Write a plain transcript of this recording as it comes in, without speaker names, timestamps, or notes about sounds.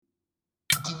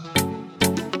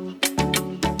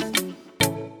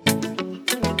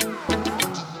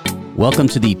Welcome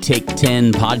to the Take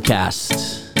 10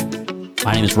 podcast.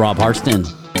 My name is Rob Harston.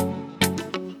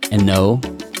 And no,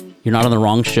 you're not on the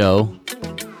wrong show,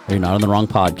 or you're not on the wrong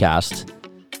podcast.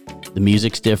 The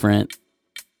music's different.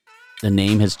 The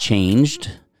name has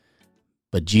changed,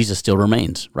 but Jesus still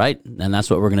remains, right? And that's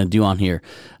what we're going to do on here.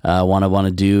 What I want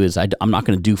to do is I'm not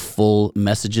going to do full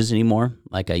messages anymore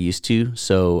like I used to.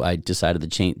 So I decided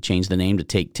to change the name to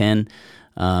Take 10.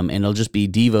 And it'll just be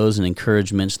devos and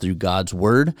encouragements through God's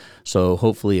word. So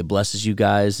hopefully it blesses you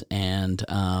guys. And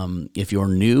if you're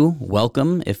new,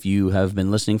 welcome. If you have been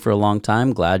listening for a long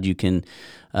time, glad you can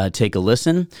take a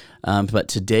listen. But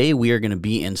today we are going to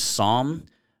be in Psalm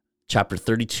chapter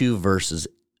 32,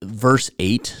 verse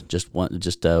 8, just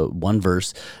one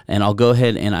verse. And I'll go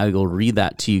ahead and I will read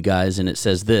that to you guys. And it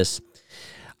says this: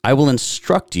 I will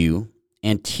instruct you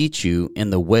and teach you in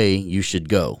the way you should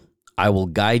go. I will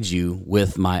guide you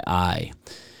with my eye.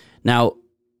 Now,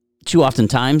 too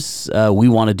oftentimes, we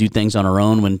want to do things on our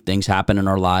own when things happen in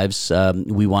our lives.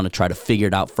 We want to try to figure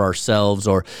it out for ourselves,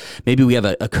 or maybe we have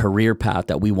a career path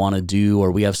that we want to do,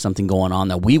 or we have something going on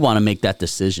that we want to make that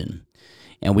decision.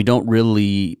 And we don't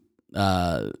really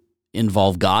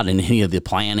involve God in any of the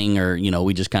planning, or,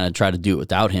 we just kind of try to do it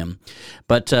without him.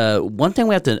 But one thing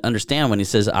we have to understand when he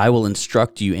says, I will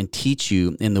instruct you and teach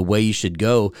you in the way you should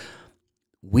go,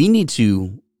 we need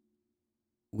to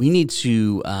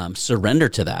surrender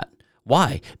to that.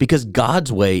 Why? Because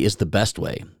God's way is the best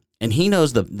way, and he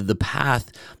knows the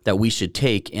path that we should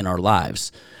take in our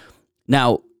lives.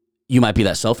 Now, you might be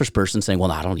that selfish person saying,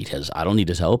 well, I don't need his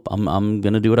help. I'm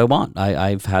going to do what I want.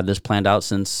 I've had this planned out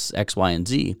since X, Y, and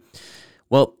Z.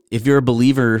 Well, if you're a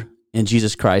believer in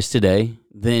Jesus Christ today,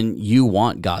 then you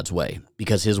want God's way,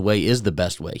 because his way is the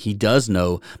best way. He does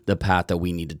know the path that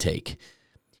we need to take.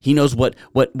 He knows what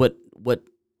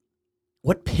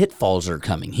pitfalls are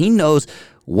coming. He knows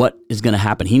what is going to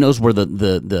happen. He knows where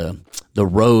the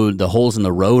road, the holes in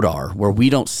the road are, where we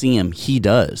don't see him. He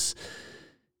does.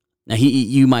 Now,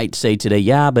 you might say today,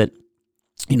 yeah, but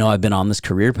I've been on this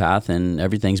career path and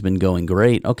everything's been going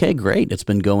great. Okay, great. It's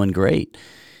been going great.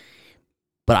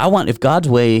 But if God's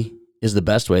way is the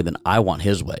best way, then I want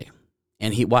his way.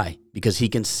 And why? Because he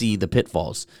can see the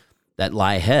pitfalls that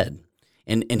lie ahead.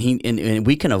 And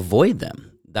we can avoid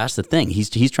them. That's the thing.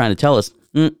 He's trying to tell us,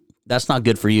 that's not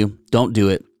good for you. Don't do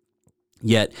it.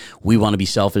 Yet we want to be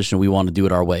selfish and we want to do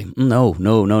it our way. No.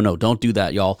 Don't do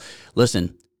that, y'all.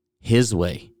 Listen, his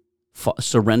way.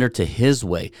 Surrender to his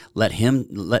way. Let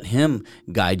him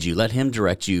guide you. Let him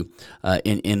direct you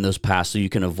in those paths so you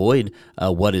can avoid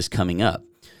what is coming up.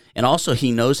 And also,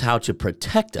 he knows how to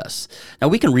protect us. Now,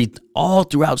 we can read all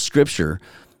throughout Scripture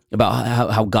about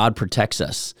how God protects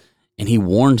us. And he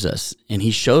warns us, and he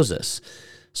shows us.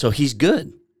 So he's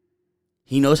good.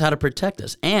 He knows how to protect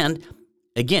us. And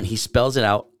again, he spells it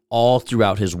out all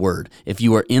throughout his word. If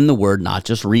you are in the word, not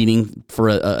just reading for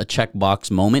a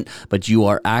checkbox moment, but you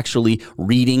are actually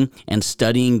reading and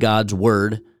studying God's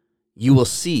word, you will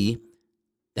see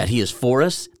that he is for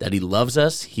us, that he loves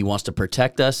us, he wants to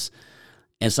protect us,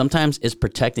 and sometimes it's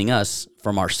protecting us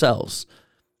from ourselves.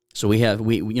 So we have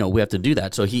to do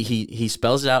that. So he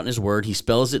spells it out in his word. He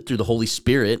spells it through the Holy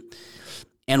Spirit,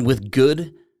 and with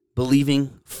good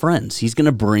believing friends. He's going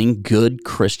to bring good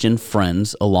Christian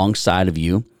friends alongside of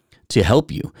you to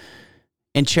help you,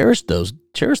 and cherish those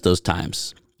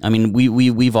times. I mean,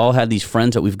 we've all had these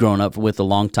friends that we've grown up with a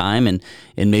long time, and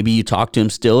maybe you talk to them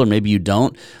still, or maybe you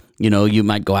don't. You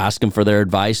might go ask them for their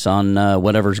advice on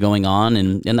whatever's going on,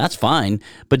 and that's fine.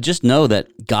 But just know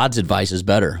that God's advice is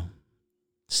better.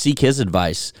 Seek his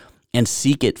advice, and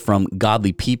seek it from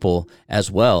godly people as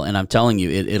well. And I'm telling you,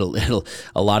 it'll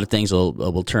a lot of things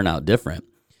will turn out different.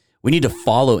 We need to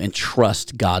follow and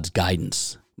trust God's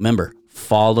guidance. Remember,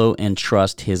 follow and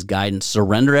trust his guidance.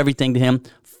 Surrender everything to him.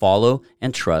 Follow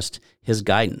and trust his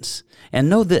guidance. And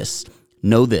know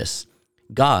this,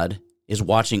 God is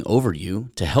watching over you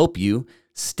to help you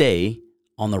stay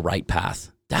on the right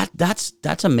path.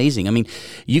 That's amazing. I mean,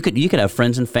 you could have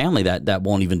friends and family that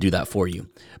won't even do that for you.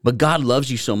 But God loves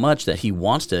you so much that he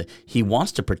wants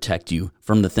to protect you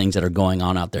from the things that are going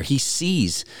on out there. He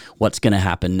sees what's going to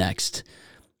happen next.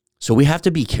 So we have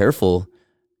to be careful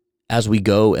as we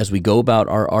go about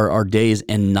our days,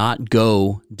 and not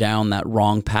go down that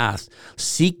wrong path.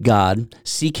 Seek God,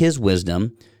 seek his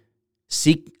wisdom.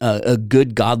 Seek a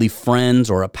good godly friends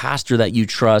or a pastor that you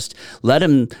trust. Let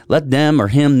them or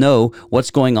him know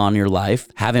what's going on in your life.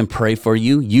 Have him pray for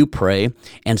you. You pray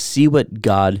and see what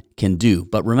God can do.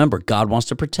 But remember, God wants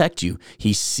to protect you.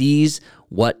 He sees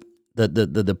what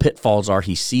the pitfalls are.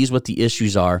 He sees what the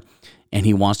issues are, and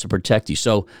he wants to protect you.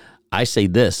 So I say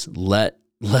this: let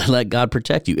God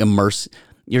protect you. Immerse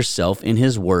yourself in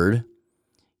his word,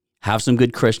 have some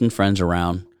good Christian friends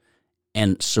around,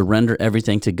 and surrender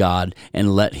everything to God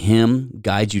and let him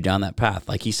guide you down that path.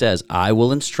 Like he says, I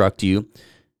will instruct you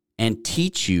and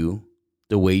teach you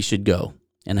the way you should go.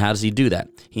 And how does he do that?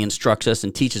 He instructs us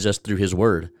and teaches us through his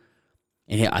word.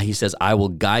 And he says, I will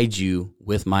guide you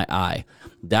with my eye.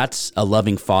 That's a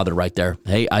loving father right there.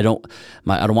 Hey, I don't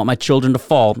want my children to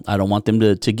fall. I don't want them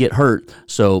to get hurt.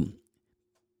 So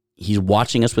he's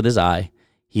watching us with his eye.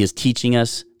 He is teaching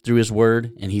us through his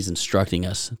word, and he's instructing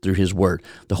us through his word.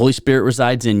 The Holy Spirit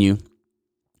resides in you.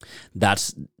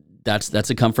 That's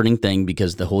a comforting thing,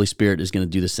 because the Holy Spirit is going to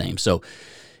do the same. So,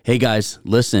 hey guys,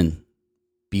 listen,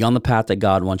 be on the path that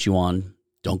God wants you on.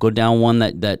 Don't go down one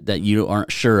that you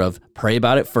aren't sure of. Pray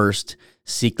about it first.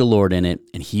 Seek the Lord in it,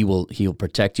 and he will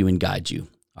protect you and guide you.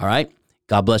 All right?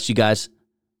 God bless you guys.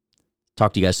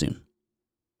 Talk to you guys soon.